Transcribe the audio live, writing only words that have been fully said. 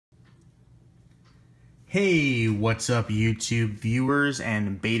Hey, what's up YouTube viewers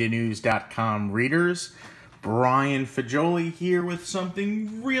and betanews.com readers? Brian Fagioli here with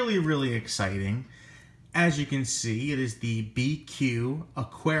something really exciting. As you can see, it is the BQ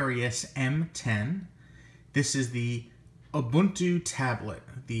Aquarius M10. This is the Ubuntu tablet,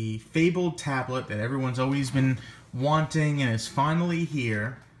 the fabled tablet that everyone's always been wanting and is finally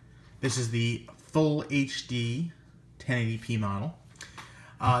here. This is the full HD 1080p model.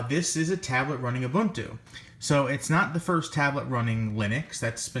 This is a tablet running Ubuntu. So it's not the first tablet running Linux.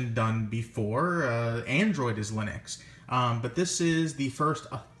 That's been done before. Android is Linux. But this is the first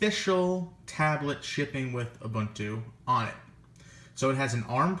official tablet shipping with Ubuntu on it. So it has an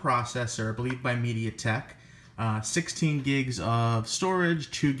ARM processor, I believe by MediaTek, 16 gigs of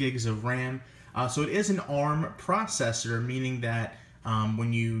storage, 2 gigs of RAM. So it is an ARM processor, meaning that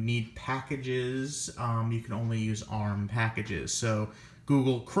when you need packages, you can only use ARM packages. So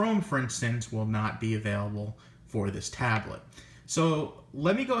Google Chrome, for instance, will not be available for this tablet. So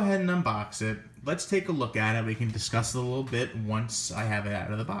let me go ahead and unbox it. Let's take a look at it. We can discuss it a little bit once I have it out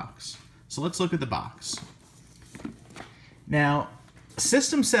of the box. So let's look at the box. Now,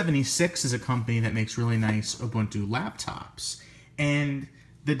 System76 is a company that makes really nice Ubuntu laptops. And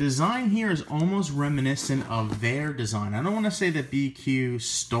the design here is almost reminiscent of their design. I don't want to say that BQ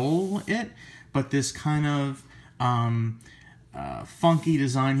stole it, but this kind of funky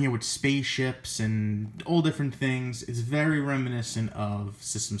design here with spaceships and all different things. It's very reminiscent of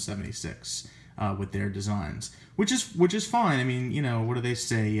System76 with their designs, which is fine. I mean, you know, what do they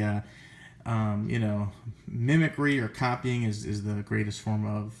say? You know, mimicry or copying is the greatest form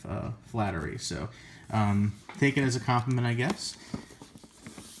of flattery. So take it as a compliment, I guess.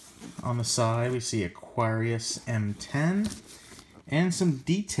 On the side, we see Aquarius M10. And some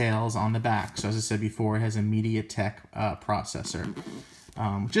details on the back. So as I said before, it has a MediaTek processor,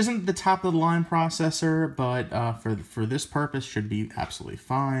 which isn't the top of the line processor, but for this purpose should be absolutely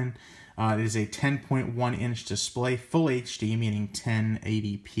fine. It is a 10.1-inch display, full HD, meaning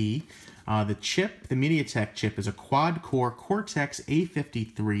 1080p. The chip, the MediaTek chip, is a quad-core Cortex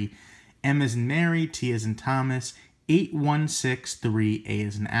A53, M as in Mary, T as in Thomas, 8163, A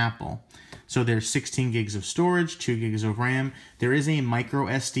as in Apple. So there's 16 gigs of storage, 2 gigs of RAM. There is a micro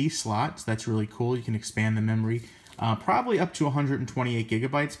SD slot, so that's really cool. You can expand the memory probably up to 128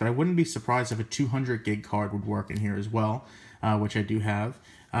 gigabytes, but I wouldn't be surprised if a 200 gig card would work in here as well, which I do have.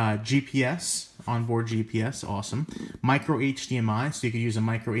 GPS, onboard GPS, awesome. Micro HDMI, so you could use a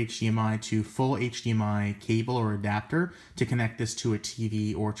micro HDMI to full HDMI cable or adapter to connect this to a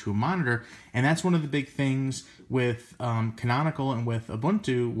TV or to a monitor. And that's one of the big things with Canonical and with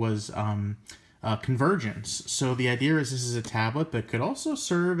Ubuntu was convergence. So the idea is this is a tablet, but could also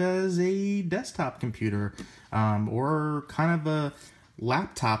serve as a desktop computer or kind of a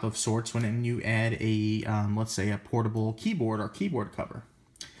laptop of sorts when you add a, let's say, a portable keyboard or keyboard cover.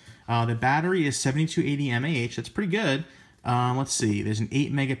 The battery is 7280 mAh. That's pretty good. Let's see. There's an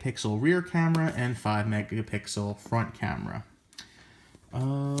 8 megapixel rear camera and 5 megapixel front camera.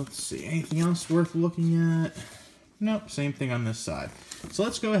 Let's see. Anything else worth looking at? Nope. Same thing on this side. So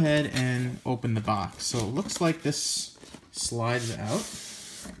let's go ahead and open the box. So it looks like this slides out.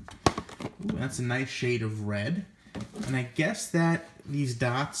 Ooh, that's a nice shade of red. And I guess that these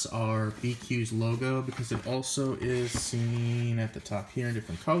dots are BQ's logo because it also is seen at the top here in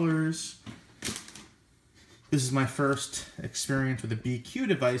different colors. This is my first experience with a BQ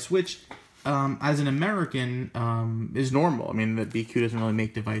device, which, as an American, is normal. I mean, the BQ doesn't really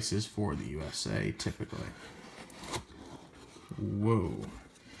make devices for the USA, typically. Whoa.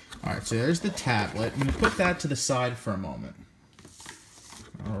 Alright, so there's the tablet. I'm going to put that to the side for a moment.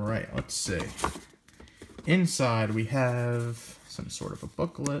 Alright, let's see. Inside, we have some sort of a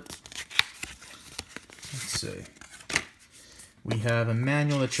booklet. Let's see. We have a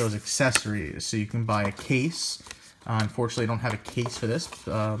manual that shows accessories. So you can buy a case. Unfortunately, I don't have a case for this.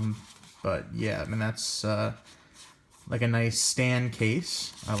 But yeah, I mean, that's like a nice stand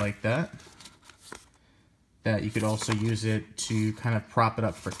case. I like that. That you could also use it to kind of prop it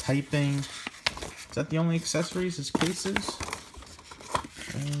up for typing. Is that the only accessories, is cases?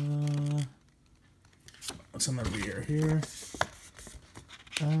 What's on the rear here?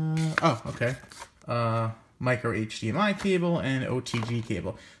 Oh, okay. Micro HDMI cable and OTG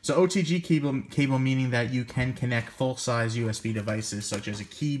cable. So OTG cable meaning that you can connect full-size USB devices such as a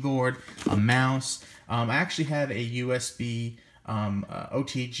keyboard, a mouse. I actually have a USB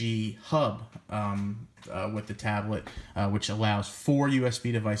OTG hub with the tablet, which allows 4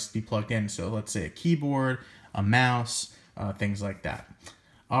 USB devices to be plugged in. So let's say a keyboard, a mouse, things like that.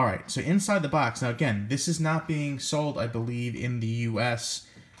 All right, so inside the box, now again, this is not being sold, I believe, in the US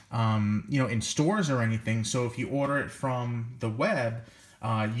in stores or anything. So if you order it from the web,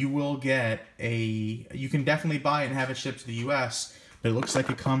 you will get you can definitely buy it and have it shipped to the US, but it looks like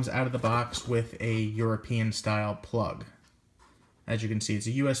it comes out of the box with a European style plug. As you can see, it's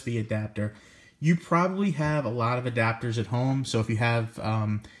a USB adapter. You probably have a lot of adapters at home, so if you have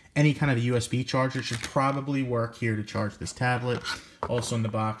any kind of USB charger, it should probably work here to charge this tablet. Also in the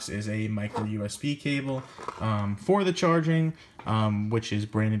box is a micro USB cable for the charging, which is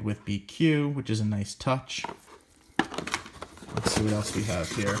branded with BQ, which is a nice touch. Let's see what else we have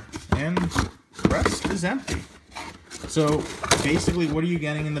here. And the rest is empty. So basically, what are you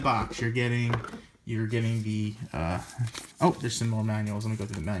getting in the box? You're getting the oh, there's some more manuals. Let me go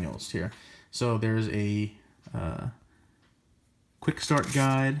through the manuals here. So there's a quick start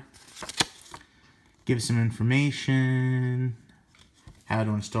guide, gives some information, how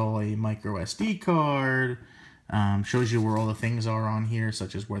to install a micro SD card, shows you where all the things are on here,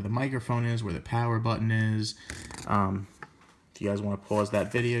 such as where the microphone is, where the power button is. If you guys want to pause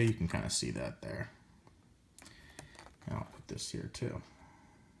that video, you can kind of see that there. And I'll put this here too.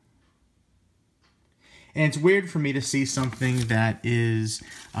 And it's weird for me to see something that is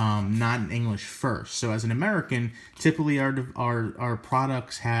not in English first. So as an American, typically our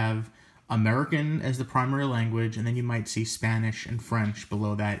products have American as the primary language, and then you might see Spanish and French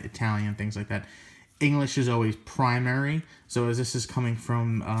below that, Italian, things like that. English is always primary. So as this is coming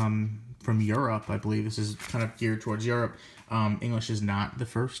from Europe, I believe this is kind of geared towards Europe, English is not the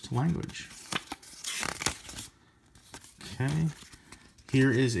first language. Okay. Here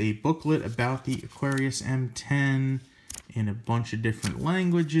is a booklet about the Aquarius M10 in a bunch of different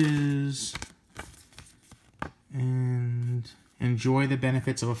languages. And enjoy the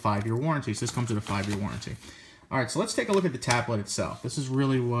benefits of a 5-year warranty. So this comes with a 5-year warranty. All right, so let's take a look at the tablet itself. This is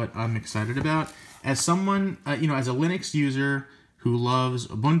really what I'm excited about. As someone, as a Linux user who loves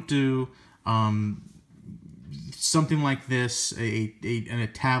Ubuntu, something like this, a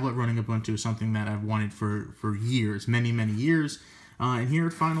tablet running Ubuntu is something that I've wanted for years, many, many years. And here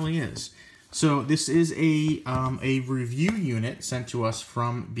it finally is. So this is a review unit sent to us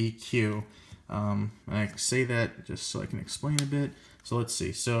from BQ. I say that just so I can explain a bit. So let's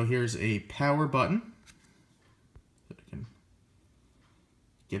see. So here's a power button. I can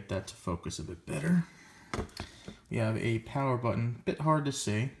get that to focus a bit better. We have a power button, a bit hard to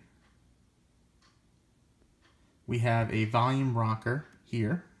see. We have a volume rocker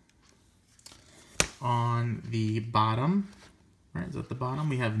here. On the bottom, right, is at the bottom,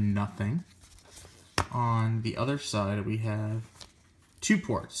 we have nothing. On the other side, we have 2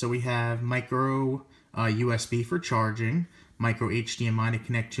 ports. So we have micro USB for charging, micro HDMI to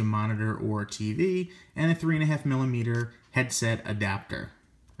connect to a monitor or a TV, and a 3.5mm headset adapter,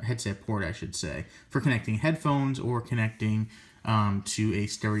 a headset port, I should say, for connecting headphones or connecting to a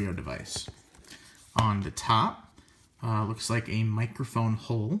stereo device. On the top, looks like a microphone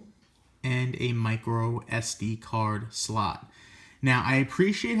hole and a micro SD card slot. Now, I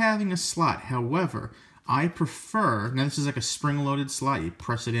appreciate having a slot. However, I prefer, now this is like a spring-loaded slot. You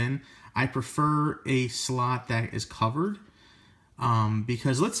press it in. I prefer a slot that is covered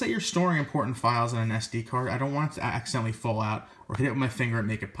because let's say you're storing important files on an SD card. I don't want it to accidentally fall out or hit it with my finger and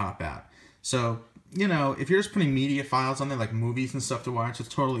make it pop out. So, if you're just putting media files on there, like movies and stuff to watch, it's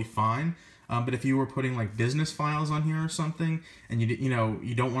totally fine. But if you were putting like business files on here or something, and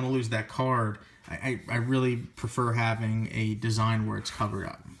you don't want to lose that card, I really prefer having a design where it's covered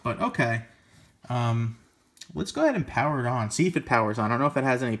up. But okay, let's go ahead and power it on. See if it powers on. I don't know if it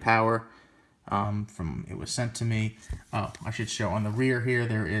has any power from it was sent to me. Oh, I should show on the rear here.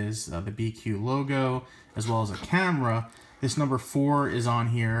 There is the BQ logo as well as a camera. This number 4 is on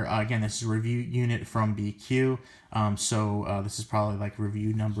here. Again, this is a review unit from BQ. This is probably like review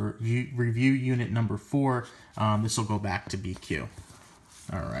unit number 4. This will go back to BQ.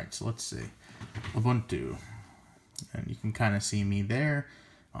 All right, so let's see. Ubuntu. And you can kind of see me there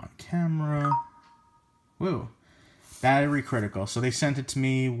on camera. Whoa. Battery critical. So they sent it to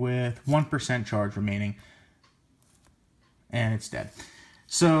me with 1% charge remaining. And it's dead.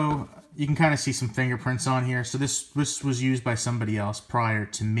 So you can kind of see some fingerprints on here. So this was used by somebody else prior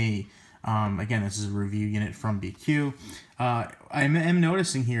to me. Again, this is a review unit from BQ. I am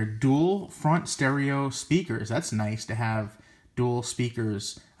noticing here dual front stereo speakers. That's nice to have dual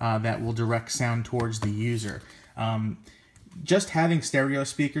speakers that will direct sound towards the user. Just having stereo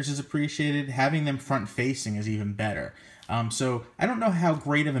speakers is appreciated. Having them front facing is even better. So I don't know how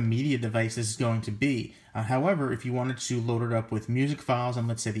great of a media device this is going to be. However, if you wanted to load it up with music files on,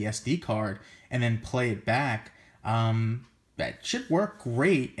 let's say, the SD card and then play it back, that should work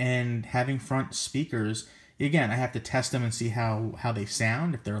great. And having front speakers, Again, I have to test them and see how they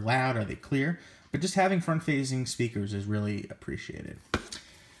sound, if they're loud, are they clear. But just having front-facing speakers is really appreciated.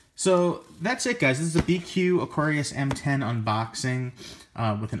 So that's it, guys. This is a BQ Aquarius M10 unboxing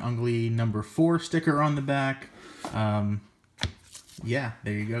with an ugly number 4 sticker on the back. Yeah,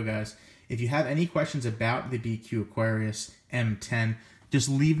 there you go, guys. If you have any questions about the BQ Aquarius M10, just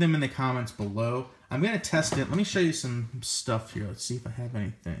leave them in the comments below. I'm going to test it. Let me show you some stuff here. Let's see if I have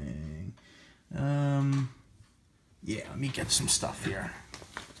anything. Yeah, let me get some stuff here.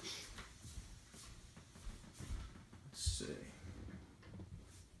 Let's see.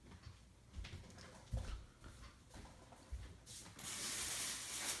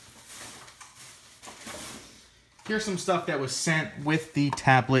 Here's some stuff that was sent with the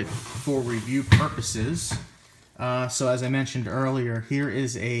tablet for review purposes. So as I mentioned earlier, here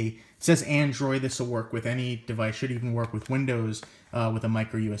is it says Android. This will work with any device, should even work with Windows with a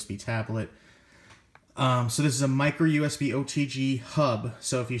micro USB tablet. So this is a micro USB OTG hub.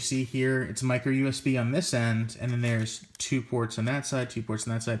 So if you see here, it's micro USB on this end, and then there's 2 ports on that side, 2 ports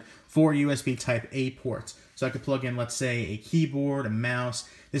on that side, 4 USB type A ports. So I could plug in, let's say, a keyboard, a mouse.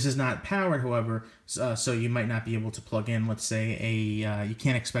 This is not powered, however, so you might not be able to plug in, let's say, you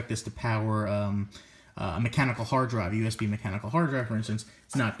can't expect this to power a mechanical hard drive, a USB mechanical hard drive, for instance.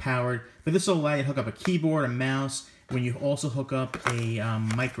 It's not powered, but this will allow you to hook up a keyboard, a mouse. When you also hook up a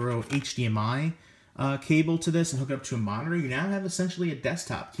micro HDMI cable to this and hook it up to a monitor, you now have essentially a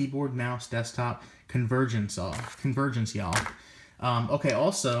desktop, keyboard, mouse, desktop, convergence, y'all. Okay,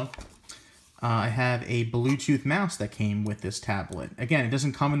 also, I have a Bluetooth mouse that came with this tablet. Again, it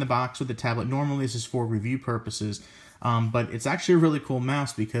doesn't come in the box with the tablet. Normally, this is for review purposes, but it's actually a really cool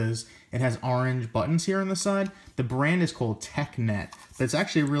mouse because it has orange buttons here on the side. The brand is called TechNet, but it's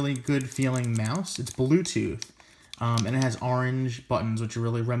actually a really good feeling mouse. It's Bluetooth, and it has orange buttons, which are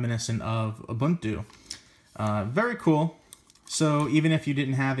really reminiscent of Ubuntu. Very cool. So even if you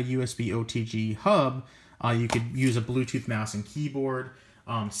didn't have a USB OTG hub, you could use a Bluetooth mouse and keyboard,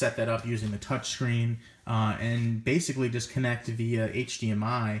 set that up using the touchscreen, and basically just connect via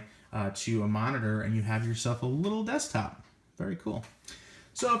HDMI to a monitor, and you have yourself a little desktop. Very cool.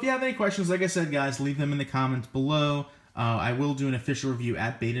 So if you have any questions, like I said, guys, leave them in the comments below. I will do an official review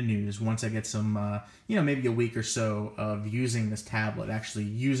at Beta News once I get some, maybe a week or so of using this tablet, actually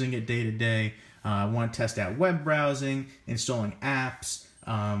using it day to day. I want to test out web browsing, installing apps,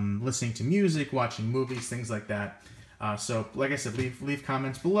 listening to music, watching movies, things like that. So, like I said, leave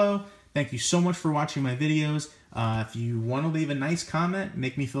comments below. Thank you so much for watching my videos. If you want to leave a nice comment,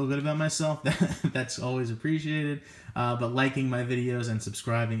 make me feel good about myself, that's always appreciated. But liking my videos and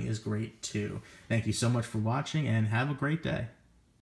subscribing is great too. Thank you so much for watching, and have a great day.